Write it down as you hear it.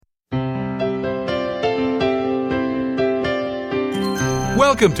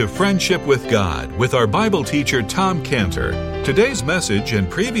Welcome to Friendship with God with our Bible teacher Tom Cantor. Today's message and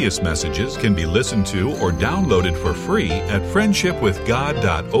previous messages can be listened to or downloaded for free at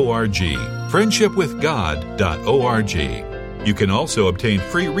friendshipwithgod.org. friendshipwithgod.org. You can also obtain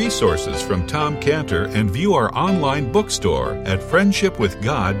free resources from Tom Cantor and view our online bookstore at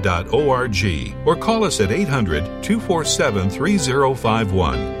friendshipwithgod.org or call us at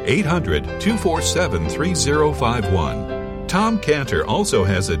 800-247-3051. 800-247-3051. Tom Cantor also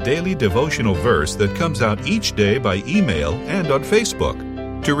has a daily devotional verse that comes out each day by email and on Facebook.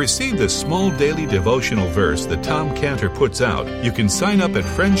 To receive this small daily devotional verse that Tom Cantor puts out, you can sign up at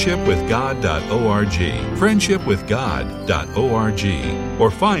friendshipwithgod.org, friendshipwithgod.org, or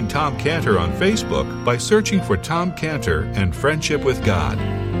find Tom Cantor on Facebook by searching for Tom Cantor and Friendship with God.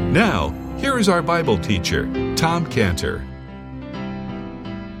 Now, here is our Bible teacher, Tom Cantor.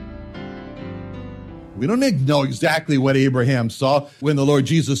 We don't know exactly what Abraham saw when the Lord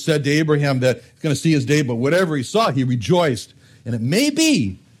Jesus said to Abraham that he's going to see his day, but whatever he saw, he rejoiced. And it may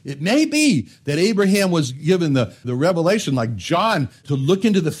be that Abraham was given the revelation, like John, to look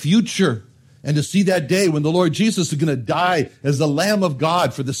into the future and to see that day when the Lord Jesus is going to die as the Lamb of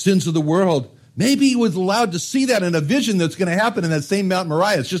God for the sins of the world. Maybe he was allowed to see that in a vision that's going to happen in that same Mount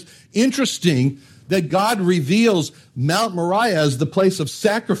Moriah. It's just interesting that God reveals Mount Moriah as the place of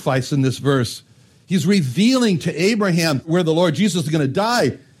sacrifice in this verse. He's revealing to Abraham where the Lord Jesus is going to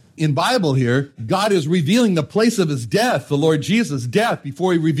die. In Bible here, God is revealing the place of his death, the Lord Jesus' death,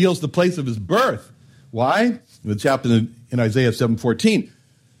 before he reveals the place of his birth. Why? It's happened in Isaiah 7:14.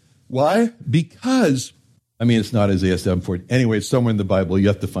 Why? Because, it's not Isaiah 7:14. Anyway, it's somewhere in the Bible. You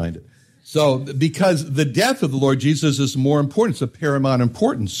have to find it. So, because the death of the Lord Jesus is more important. It's of paramount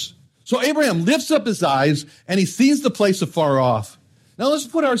importance. So Abraham lifts up his eyes and he sees the place afar off. Now let's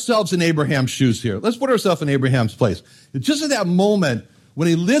put ourselves in Abraham's shoes here. Let's put ourselves in Abraham's place. It's just at that moment when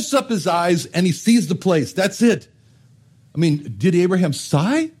he lifts up his eyes and he sees the place. That's it. Did Abraham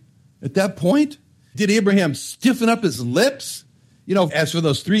sigh at that point? Did Abraham stiffen up his lips? As for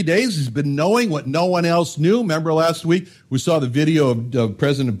those 3 days, he's been knowing what no one else knew. Remember last week, we saw the video of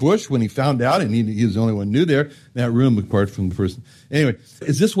President Bush when he found out, and he was the only one who knew there in that room, apart from the person. Anyway,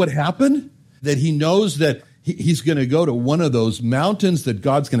 is this what happened? That he knows that he's going to go to one of those mountains that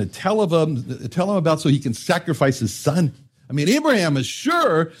God's going to tell him about so he can sacrifice his son. Abraham is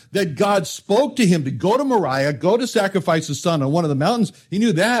sure that God spoke to him to go to Moriah, go to sacrifice his son on one of the mountains. He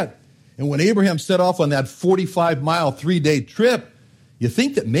knew that. And when Abraham set off on that 45-mile, 3-day trip, you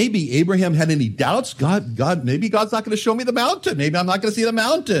think that maybe Abraham had any doubts? Maybe God's not going to show me the mountain. Maybe I'm not going to see the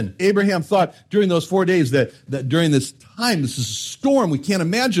mountain. Abraham thought during those 4 days that during this time, this is a storm. We can't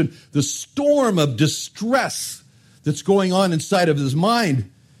imagine the storm of distress that's going on inside of his mind.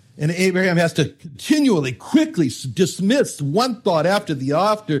 And Abraham has to continually, quickly dismiss one thought after the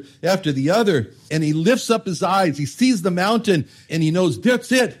other. And he lifts up his eyes. He sees the mountain and he knows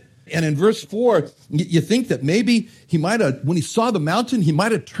that's it. And in verse 4, you think that maybe he might have, when he saw the mountain, he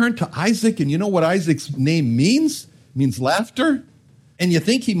might have turned to Isaac. And you know what Isaac's name means? It means laughter. And you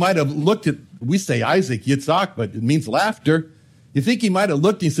think he might have looked at, we say Isaac, Yitzhak, but it means laughter. You think he might have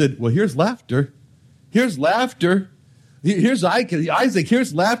looked and he said, well, here's laughter. Here's laughter. Here's Isaac,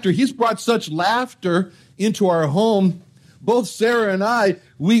 here's laughter. He's brought such laughter into our home. Both Sarah and I,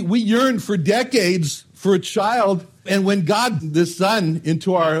 we yearned for decades for a child. And when God, the son,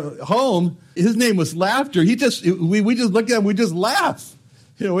 into our home, his name was Laughter. We just look at him, we just laugh.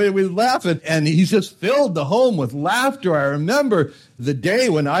 We laugh, and he's just filled the home with laughter. I remember the day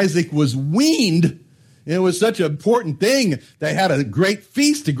when Isaac was weaned. It was such an important thing. They had a great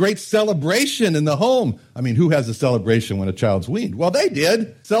feast, a great celebration in the home. Who has a celebration when a child's weaned? Well, they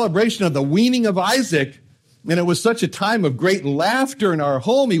did. Celebration of the weaning of Isaac. And it was such a time of great laughter in our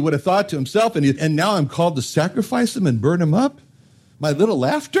home, he would have thought to himself, and now I'm called to sacrifice him and burn him up? My little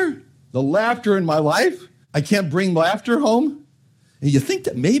laughter? The laughter in my life? I can't bring laughter home? And you think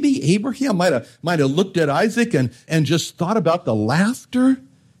that maybe Abraham might have looked at Isaac and just thought about the laughter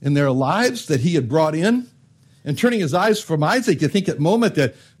in their lives that he had brought in? And turning his eyes from Isaac, you think at the moment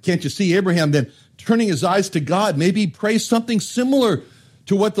that, can't you see Abraham then turning his eyes to God? Maybe he prays something similar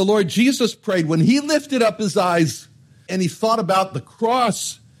to what the Lord Jesus prayed when he lifted up his eyes and he thought about the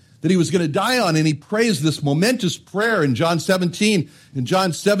cross that he was going to die on, and he prays this momentous prayer in John 17. In John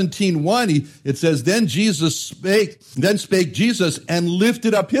 17:1, it says, Then spake Jesus and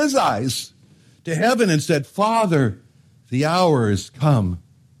lifted up his eyes to heaven and said, Father, the hour is come.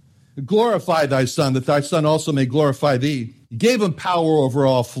 Glorify thy Son, that thy Son also may glorify thee. He gave him power over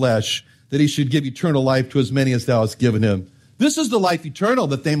all flesh, that he should give eternal life to as many as thou hast given him. This is the life eternal,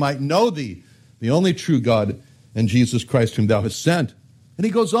 that they might know thee, the only true God, and Jesus Christ whom thou hast sent. And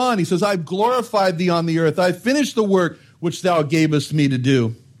he goes on, he says, I've glorified thee on the earth. I've finished the work which thou gavest me to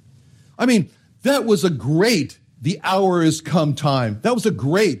do. I mean, that was a great, the hour is come time. That was a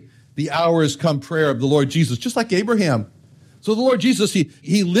great, the hour is come prayer of the Lord Jesus, just like Abraham. So the Lord Jesus,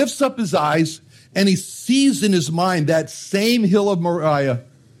 he lifts up his eyes and he sees in his mind that same hill of Moriah.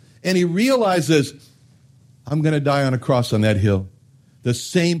 And he realizes, I'm going to die on a cross on that hill. The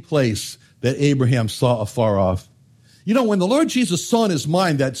same place that Abraham saw afar off. You know, when the Lord Jesus saw in his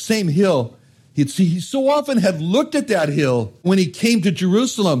mind that same hill, he so often had looked at that hill when he came to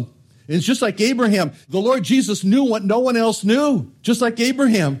Jerusalem. And it's just like Abraham. The Lord Jesus knew what no one else knew, just like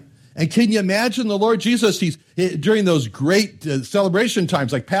Abraham. And can you imagine the Lord Jesus, during those great celebration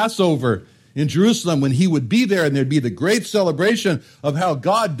times like Passover in Jerusalem, when he would be there and there'd be the great celebration of how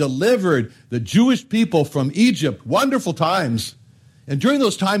God delivered the Jewish people from Egypt. Wonderful times. And during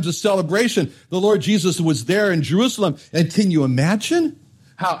those times of celebration, the Lord Jesus was there in Jerusalem. And can you imagine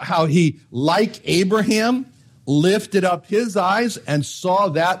how he, like Abraham, lifted up his eyes and saw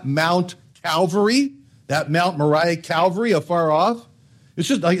that Mount Calvary, that Mount Moriah Calvary afar off? It's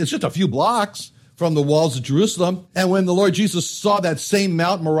just a few blocks from the walls of Jerusalem. And when the Lord Jesus saw that same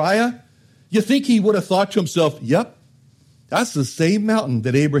Mount Moriah, you think he would have thought to himself, yep, that's the same mountain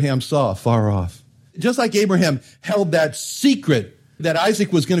that Abraham saw far off. Just like Abraham held that secret that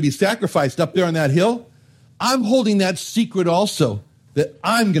Isaac was going to be sacrificed up there on that hill, I'm holding that secret also, that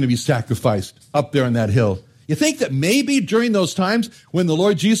I'm going to be sacrificed up there on that hill. You think that maybe during those times when the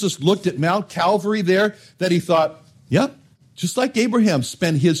Lord Jesus looked at Mount Calvary there, that he thought, yep, just like Abraham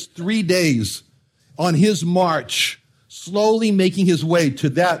spent his 3 days on his march, slowly making his way to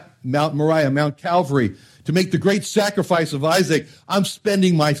that Mount Moriah, Mount Calvary, to make the great sacrifice of Isaac, I'm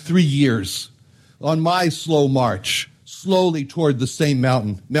spending my 3 years on my slow march, slowly toward the same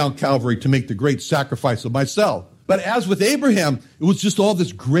mountain, Mount Calvary, to make the great sacrifice of myself. But as with Abraham, it was just all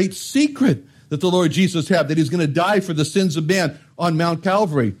this great secret that the Lord Jesus had, that he's going to die for the sins of man on Mount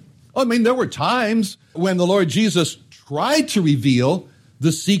Calvary. I mean, there were times when the Lord Jesus tried to reveal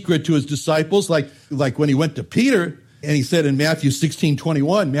the secret to his disciples, like when he went to Peter, and he said in Matthew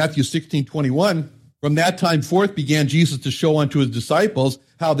 16:21, from that time forth began Jesus to show unto his disciples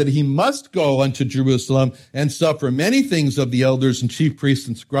how that he must go unto Jerusalem and suffer many things of the elders and chief priests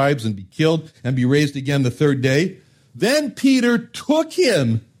and scribes and be killed and be raised again the third day. Then Peter took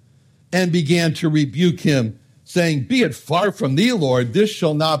him and began to rebuke him, saying, Be it far from thee, Lord, this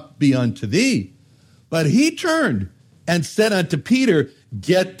shall not be unto thee. But he turned and said unto Peter,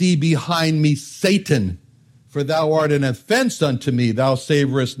 Get thee behind me, Satan, for thou art an offense unto me. Thou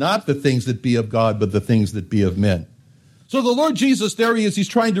savorest not the things that be of God, but the things that be of men. So the Lord Jesus, there he is, he's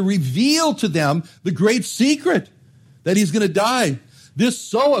trying to reveal to them the great secret that he's going to die. This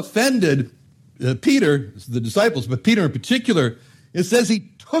so offended Peter, the disciples, but Peter in particular, it says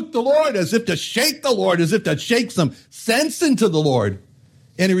he took the Lord as if to shake the Lord, as if to shake some sense into the Lord.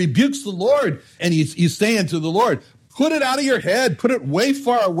 And he rebukes the Lord, and he's saying to the Lord, put it out of your head, put it way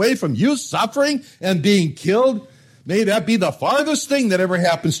far away from you suffering and being killed. May that be the farthest thing that ever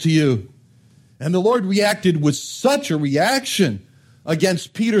happens to you. And the Lord reacted with such a reaction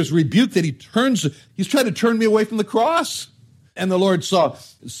against Peter's rebuke that he's trying to turn me away from the cross. And the Lord saw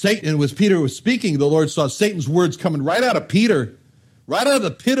Satan, as Peter was speaking, the Lord saw Satan's words coming right out of Peter, right out of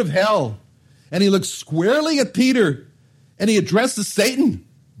the pit of hell. And he looked squarely at Peter, and he addresses Satan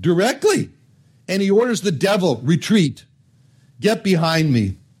directly. And he orders the devil, retreat, get behind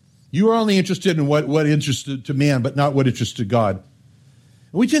me. You are only interested in what interested to man, but not what interests to God.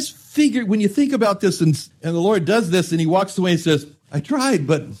 And we just figured, when you think about this, and the Lord does this, and he walks away and says, I tried,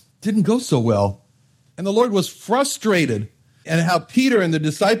 but didn't go so well. And the Lord was frustrated. And how Peter and the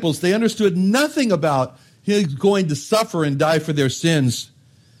disciples, they understood nothing about him going to suffer and die for their sins.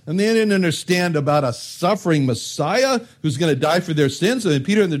 And they didn't understand about a suffering Messiah who's going to die for their sins. And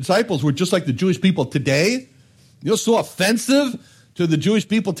Peter and the disciples were just like the Jewish people today. So offensive to the Jewish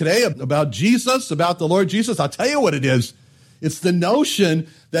people today about Jesus, about the Lord Jesus. I'll tell you what it is. It's the notion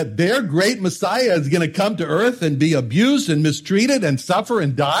that their great Messiah is going to come to earth and be abused and mistreated and suffer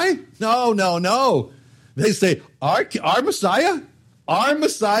and die. No. They say, our Messiah,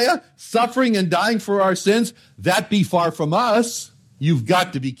 suffering and dying for our sins, that be far from us. You've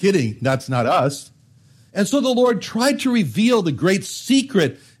got to be kidding. That's not us. And so the Lord tried to reveal the great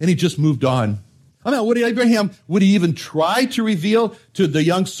secret, and he just moved on. I mean, would he even try to reveal to the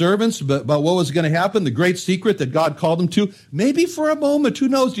young servants about what was going to happen, the great secret that God called him to? Maybe for a moment. Who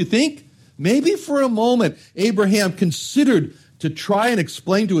knows, do you think? Maybe for a moment, Abraham considered to try and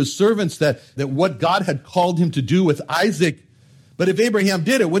explain to his servants that what God had called him to do with Isaac. But if Abraham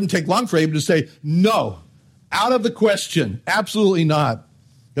did, it wouldn't take long for Abraham to say, no, Out of the question. Absolutely not.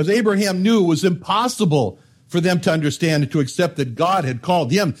 Because Abraham knew it was impossible for them to understand and to accept that God had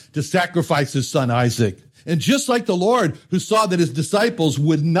called him to sacrifice his son Isaac. And just like the Lord, who saw that his disciples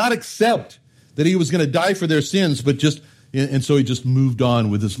would not accept that he was going to die for their sins, and so he just moved on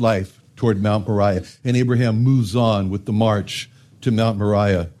with his life toward Mount Moriah. And Abraham moves on with the march to Mount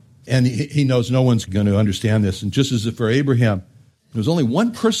Moriah. And he knows no one's going to understand this. And just as if for Abraham, there was only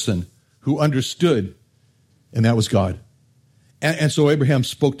one person who understood, and that was God. And so Abraham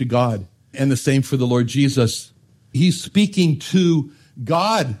spoke to God. And the same for the Lord Jesus. He's speaking to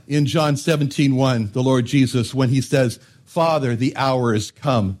God in John 17:1, the Lord Jesus, when he says, Father, the hour is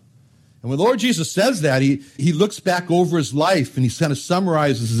come. And when the Lord Jesus says that, he looks back over his life and he kind of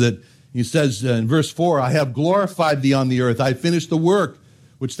summarizes it. He says in verse 4, I have glorified thee on the earth. I finished the work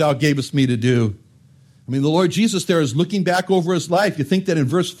which thou gavest me to do. I mean, the Lord Jesus there is looking back over his life. You think that in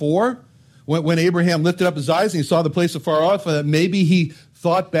verse 4, when Abraham lifted up his eyes and he saw the place afar off, maybe he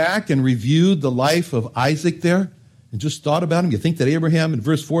thought back and reviewed the life of Isaac there and just thought about him. You think that Abraham in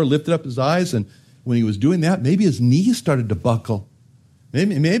verse 4 lifted up his eyes, and when he was doing that, maybe his knees started to buckle.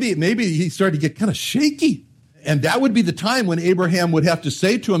 Maybe he started to get kind of shaky. And that would be the time when Abraham would have to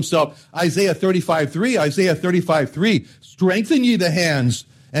say to himself, Isaiah 35:3, strengthen ye the hands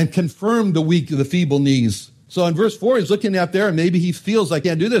and confirm the weak, the feeble knees. So in verse 4, he's looking out there, and maybe he feels, I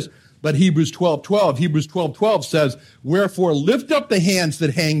can't do this. But Hebrews 12:12 says, wherefore lift up the hands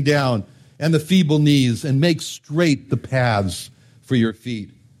that hang down and the feeble knees, and make straight the paths for your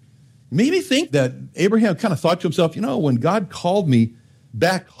feet. Maybe think that Abraham kind of thought to himself, when God called me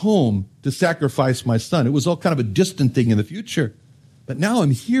back home to sacrifice my son, it was all kind of a distant thing in the future. But now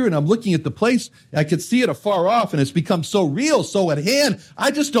I'm here and I'm looking at the place. I could see it afar off, and it's become so real, so at hand.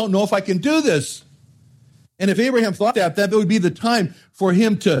 I just don't know if I can do this. And if Abraham thought that would be the time for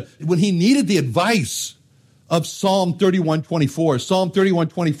him to, when he needed the advice of Psalm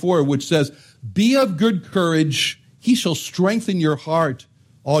 31:24, which says, be of good courage, he shall strengthen your heart,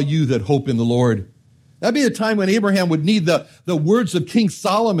 all you that hope in the Lord. That'd be a time when Abraham would need the words of King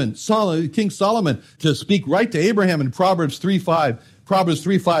Solomon to speak right to Abraham in Proverbs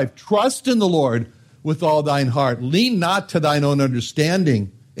 3:5, trust in the Lord with all thine heart. Lean not to thine own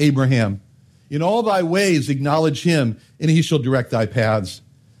understanding, Abraham. In all thy ways acknowledge him, and he shall direct thy paths.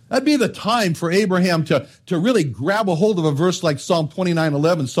 That'd be the time for Abraham to really grab a hold of a verse like Psalm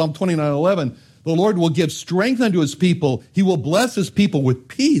 29:11. Psalm 29:11, the Lord will give strength unto his people. He will bless his people with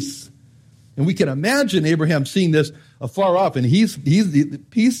peace. And we can imagine Abraham seeing this afar off, and the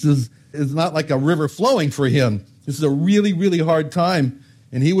peace is not like a river flowing for him. This is a really, really hard time.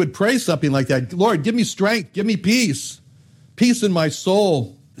 And he would pray something like that. Lord, give me strength, give me peace in my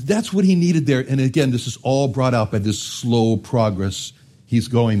soul. That's what he needed there. And again, this is all brought out by this slow progress he's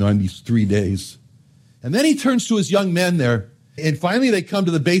going on these 3 days. And then he turns to his young men there. And finally they come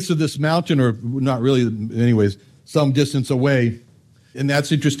to the base of this mountain, or not really, anyways, some distance away. And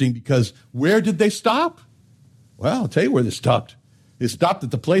that's interesting because where did they stop? Well, I'll tell you where they stopped. They stopped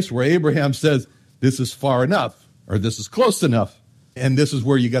at the place where Abraham says, this is far enough, or this is close enough. And this is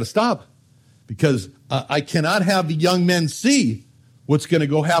where you got to stop. Because I cannot have the young men see what's going to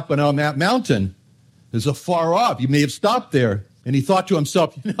go happen on that mountain. There's a far off. You may have stopped there. And he thought to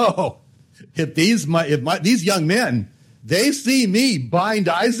himself, if these young men, they see me bind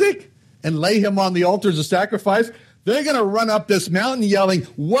Isaac and lay him on the altars of sacrifice, they're going to run up this mountain yelling,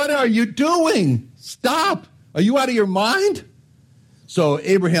 what are you doing? Stop. Are you out of your mind? So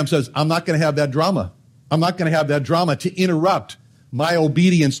Abraham says, I'm not going to have that drama. I'm not going to have that drama to interrupt my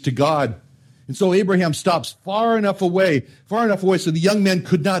obedience to God. And so Abraham stops far enough away so the young men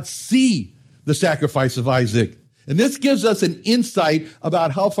could not see the sacrifice of Isaac. And this gives us an insight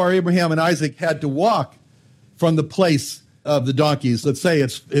about how far Abraham and Isaac had to walk from the place of the donkeys. Let's say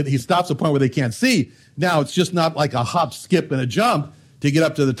he stops at a point where they can't see. Now, it's just not like a hop, skip, and a jump to get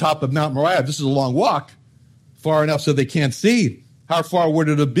up to the top of Mount Moriah. This is a long walk, far enough so they can't see. How far would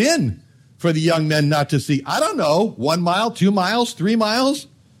it have been for the young men not to see? I don't know, 1 mile, 2 miles, 3 miles?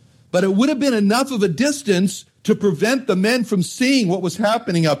 But it would have been enough of a distance to prevent the men from seeing what was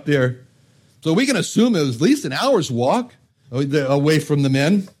happening up there. So we can assume it was at least an hour's walk away from the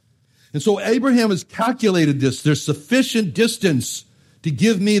men. And so Abraham has calculated this. There's sufficient distance to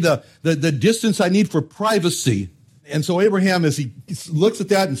give me the distance I need for privacy. And so Abraham, as he looks at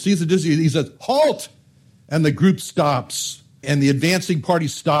that and sees the distance, he says, halt! And the group stops, and the advancing party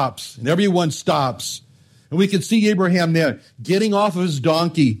stops, and everyone stops. And we can see Abraham there getting off of his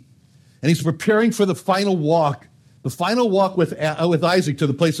donkey, and he's preparing for the final walk with Isaac to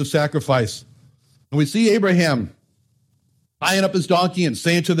the place of sacrifice. And we see Abraham tying up his donkey and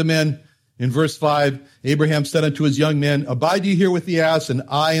saying to the men, In verse 5, Abraham said unto his young men, Abide ye here with the ass, and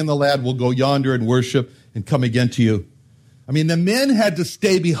I and the lad will go yonder and worship and come again to you. I mean, the men had to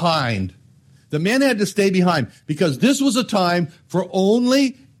stay behind. The men had to stay behind because this was a time for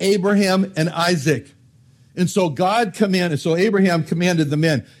only Abraham and Isaac. And so Abraham commanded the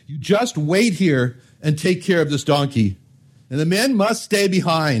men, you just wait here and take care of this donkey. And the men must stay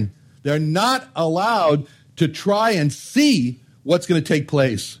behind. They're not allowed to try and see what's going to take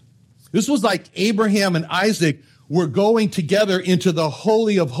place. This was like Abraham and Isaac were going together into the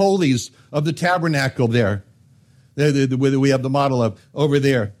Holy of Holies of the tabernacle there. We have the model of over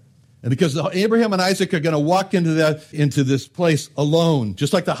there. And because Abraham and Isaac are going to walk into this place alone,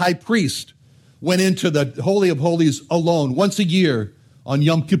 just like the high priest went into the Holy of Holies alone once a year on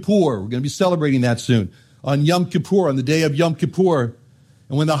Yom Kippur. We're going to be celebrating that soon. On Yom Kippur, on the day of Yom Kippur.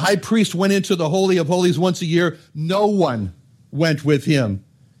 And when the high priest went into the Holy of Holies once a year, no one went with him.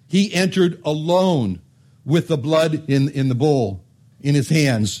 He entered alone with the blood in the bowl in his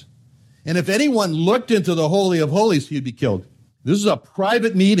hands. And if anyone looked into the Holy of Holies, he'd be killed. This is a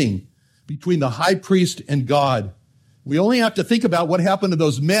private meeting between the high priest and God. We only have to think about what happened to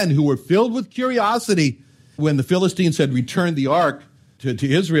those men who were filled with curiosity when the Philistines had returned the ark to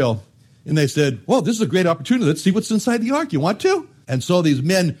Israel. And they said, well, this is a great opportunity. Let's see what's inside the ark. You want to? And so these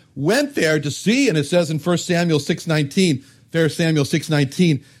men went there to see, and it says in 1 Samuel 6:19,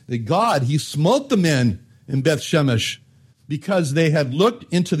 that God, he smote the men in Beth Shemesh because they had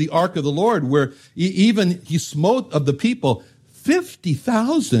looked into the ark of the Lord, where he smote of the people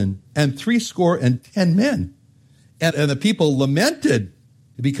 50,000 and 70 men. And the people lamented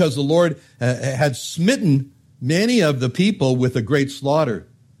because the Lord had smitten many of the people with a great slaughter.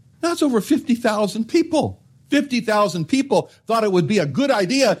 That's over 50,000 people. 50,000 people thought it would be a good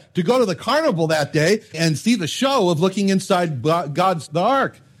idea to go to the carnival that day and see the show of looking inside the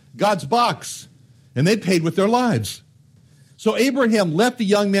ark, God's box. And they paid with their lives. So Abraham left the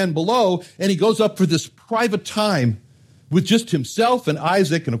young man below, and he goes up for this private time with just himself and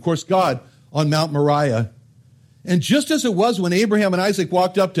Isaac and, of course, God on Mount Moriah. And just as it was when Abraham and Isaac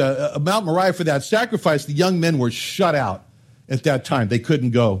walked up to Mount Moriah for that sacrifice, the young men were shut out at that time. They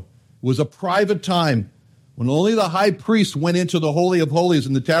couldn't go. It was a private time when only the high priest went into the Holy of Holies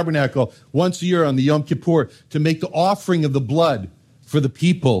in the tabernacle once a year on the Yom Kippur to make the offering of the blood for the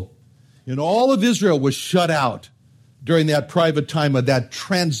people. And all of Israel was shut out during that private time of that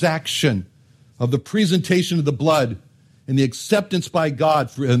transaction of the presentation of the blood and the acceptance by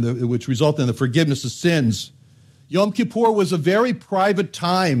God, which resulted in the forgiveness of sins. Yom Kippur was a very private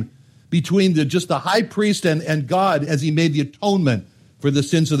time between just the high priest and God as he made the atonement for the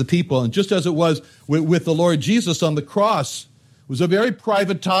sins of the people. And just as it was with the Lord Jesus on the cross, it was a very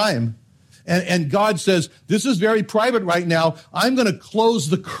private time. And God says, this is very private right now. I'm going to close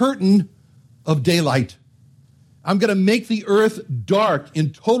the curtain of daylight. I'm going to make the earth dark, in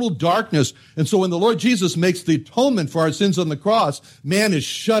total darkness. And so when the Lord Jesus makes the atonement for our sins on the cross, man is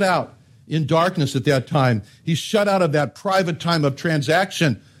shut out in darkness at that time. He's shut out of that private time of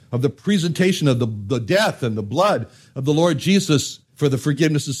transaction, of the presentation of the death and the blood of the Lord Jesus for the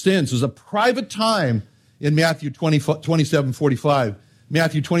forgiveness of sins. There's a private time in Matthew 27:45.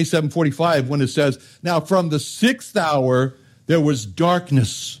 Matthew 27:45, when it says, now from the 6th hour there was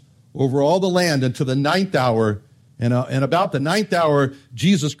darkness over all the land until the 9th hour. And about the 9th hour,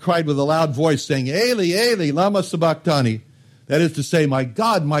 Jesus cried with a loud voice, saying, Eli, Eli, lama sabachthani. That is to say, my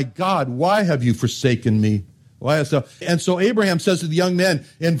God, why have you forsaken me? And so Abraham says to the young men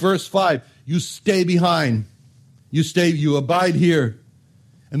in verse 5, you stay behind. You abide here.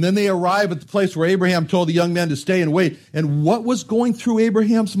 And then they arrive at the place where Abraham told the young men to stay and wait. And what was going through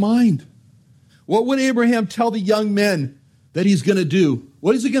Abraham's mind? What would Abraham tell the young men that he's going to do?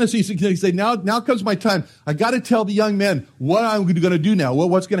 What is he going to say? He's going to say, now comes my time. I got to tell the young men what I'm going to do now.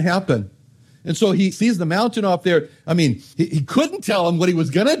 What's going to happen? And so he sees the mountain off there. I mean, he couldn't tell him what he was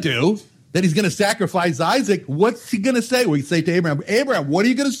going to do, that he's going to sacrifice Isaac. What's he going to say? Well, he say to Abraham, what are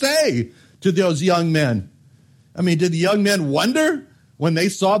you going to say to those young men? I mean, did the young men wonder when they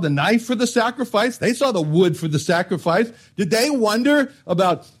saw the knife for the sacrifice? They saw the wood for the sacrifice. Did they wonder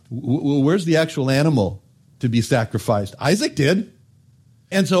about, where's the actual animal to be sacrificed? Isaac did.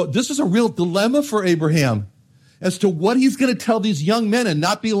 And so this is a real dilemma for Abraham as to what he's going to tell these young men and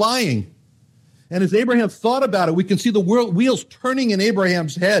not be lying. And as Abraham thought about it, we can see the wheels turning in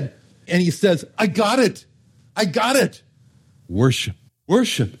Abraham's head. And he says, I got it. Worship.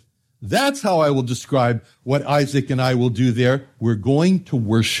 That's how I will describe what Isaac and I will do there. We're going to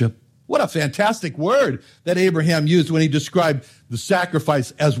worship. What a fantastic word that Abraham used when he described the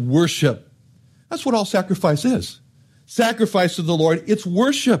sacrifice as worship. That's what all sacrifice is. Sacrifice to the Lord, it's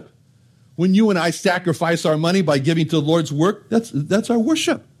worship. When you and I sacrifice our money by giving to the Lord's work, that's our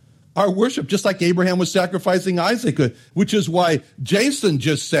worship. Our worship, just like Abraham was sacrificing Isaac, which is why Jason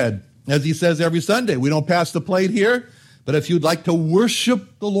just said, as he says every Sunday, we don't pass the plate here, but if you'd like to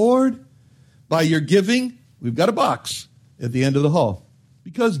worship the Lord by your giving, we've got a box at the end of the hall,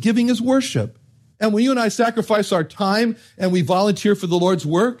 because giving is worship. And when you and I sacrifice our time and we volunteer for the Lord's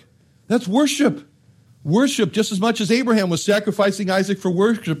work, that's worship. Worship just as much as Abraham was sacrificing Isaac for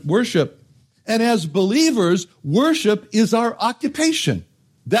worship. And as believers, worship is our occupation.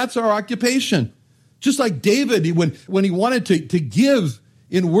 That's our occupation. Just like David, when he wanted to give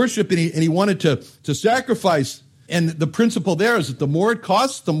in worship and he wanted to sacrifice, and the principle there is that the more it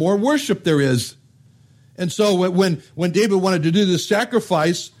costs, the more worship there is. And so when David wanted to do this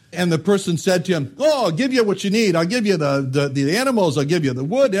sacrifice, and the person said to him, "Oh, I'll give you what you need. I'll give you the animals. I'll give you the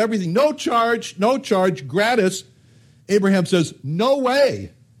wood, everything. No charge, gratis." Abraham says, "No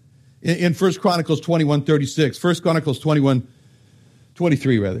way." In 1 Chronicles 21:36, 1 Chronicles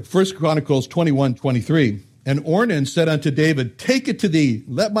 21:23, 1 Chronicles 21:23. And Ornan said unto David, "Take it to thee.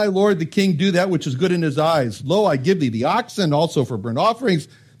 Let my lord the king do that which is good in his eyes. Lo, I give thee the oxen also for burnt offerings,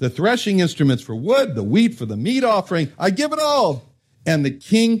 the threshing instruments for wood, the wheat for the meat offering. I give it all." And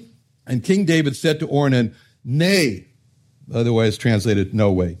King David said to Ornan, "Nay," otherwise translated,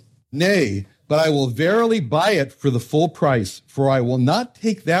 "no way. Nay, but I will verily buy it for the full price, for I will not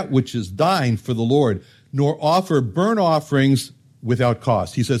take that which is thine for the Lord, nor offer burnt offerings without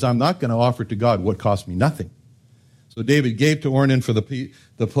cost." He says, I'm not going to offer to God what cost me nothing. So David gave to Ornan for the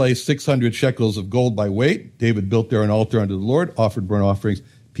place 600 shekels of gold by weight. David built there an altar unto the Lord, offered burnt offerings,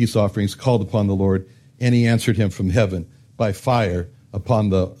 peace offerings, called upon the Lord, and he answered him from heaven by fire upon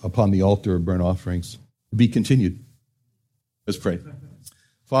the altar of burnt offerings. To be continued. Let's pray.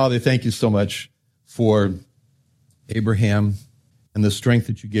 Father, thank you so much for Abraham and the strength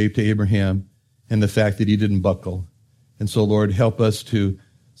that you gave to Abraham and the fact that he didn't buckle. And so, Lord, help us to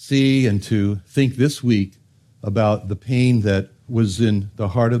see and to think this week about the pain that was in the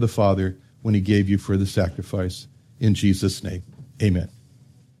heart of the Father when he gave you for the sacrifice. In Jesus' name, amen.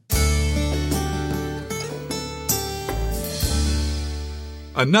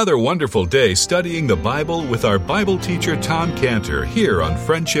 Another wonderful day studying the Bible with our Bible teacher Tom Cantor here on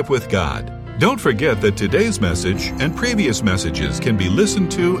Friendship with God. Don't forget that today's message and previous messages can be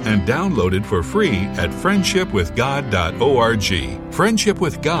listened to and downloaded for free at friendshipwithgod.org.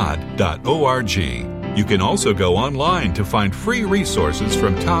 friendshipwithgod.org. You can also go online to find free resources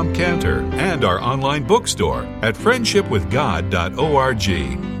from Tom Cantor and our online bookstore at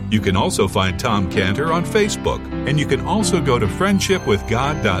friendshipwithgod.org. You can also find Tom Cantor on Facebook, and you can also go to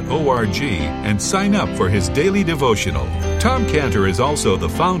friendshipwithgod.org and sign up for his daily devotional. Tom Cantor is also the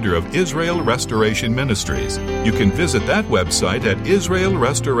founder of Israel Restoration Ministries. You can visit that website at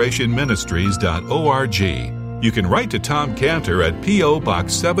israelrestorationministries.org. You can write to Tom Cantor at P.O.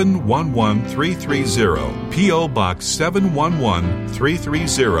 Box 711330, P.O. Box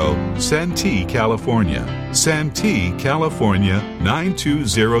 711330, Santee, California. Santee, California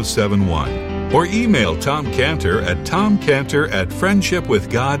 92071. Or email Tom Cantor at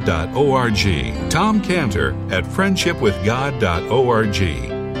tomcantor@friendshipwithgod.org. Tom Cantor at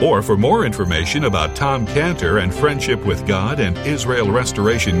friendshipwithgod.org. Or for more information about Tom Cantor and Friendship with God and Israel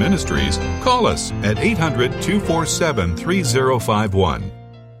Restoration Ministries, call us at 800-247-3051.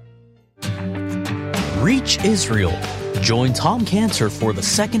 Reach Israel. Join Tom Cantor for the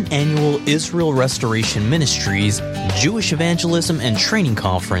second annual Israel Restoration Ministries Jewish Evangelism and Training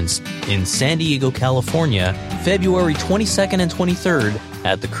Conference in San Diego, California, February 22nd and 23rd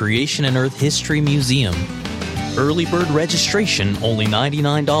at the Creation and Earth History Museum. Early bird registration, only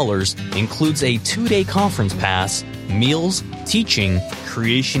 $99, includes a 2-day conference pass, meals, teaching,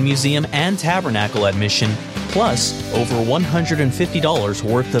 Creation Museum and Tabernacle admission, plus over $150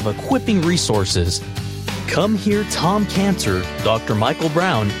 worth of equipping resources. Come hear Tom Cantor, Dr. Michael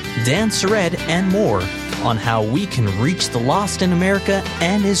Brown, Dan Sered, and more on how we can reach the lost in America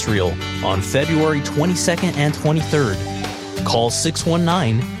and Israel on February 22nd and 23rd. Call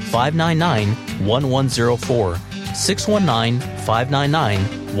 619-599-1104,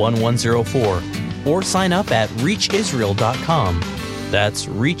 619-599-1104, or sign up at reachisrael.com. That's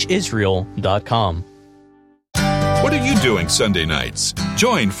reachisrael.com. What are you doing Sunday nights?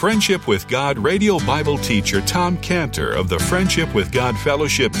 Join Friendship with God radio Bible teacher Tom Cantor of the Friendship with God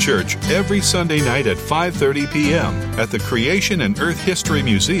Fellowship Church every Sunday night at 5:30 p.m. at the Creation and Earth History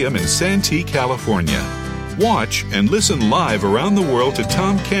Museum in Santee, California. Watch and listen live around the world to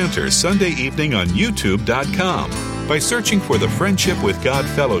Tom Cantor Sunday evening on YouTube.com by searching for the Friendship with God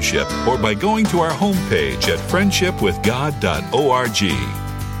Fellowship or by going to our homepage at friendshipwithgod.org.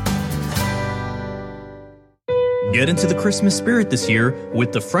 Get into the Christmas spirit this year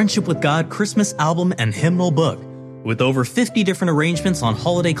with the Friendship with God Christmas album and hymnal book. With over 50 different arrangements on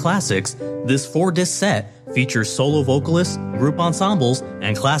holiday classics, this 4-disc set features solo vocalists, group ensembles,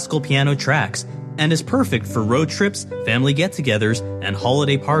 and classical piano tracks, and is perfect for road trips, family get-togethers, and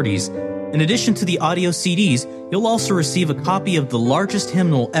holiday parties. In addition to the audio CDs, you'll also receive a copy of the largest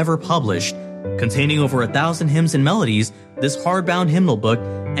hymnal ever published. Containing over 1,000 hymns and melodies, this hardbound hymnal book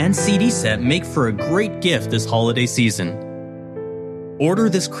and CD set make for a great gift this holiday season. Order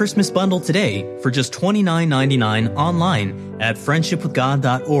this Christmas bundle today for just $29.99 online at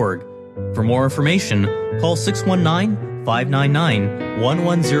friendshipwithgod.org. For more information, call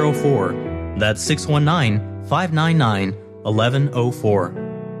 619-599-1104. That's 619-599-1104.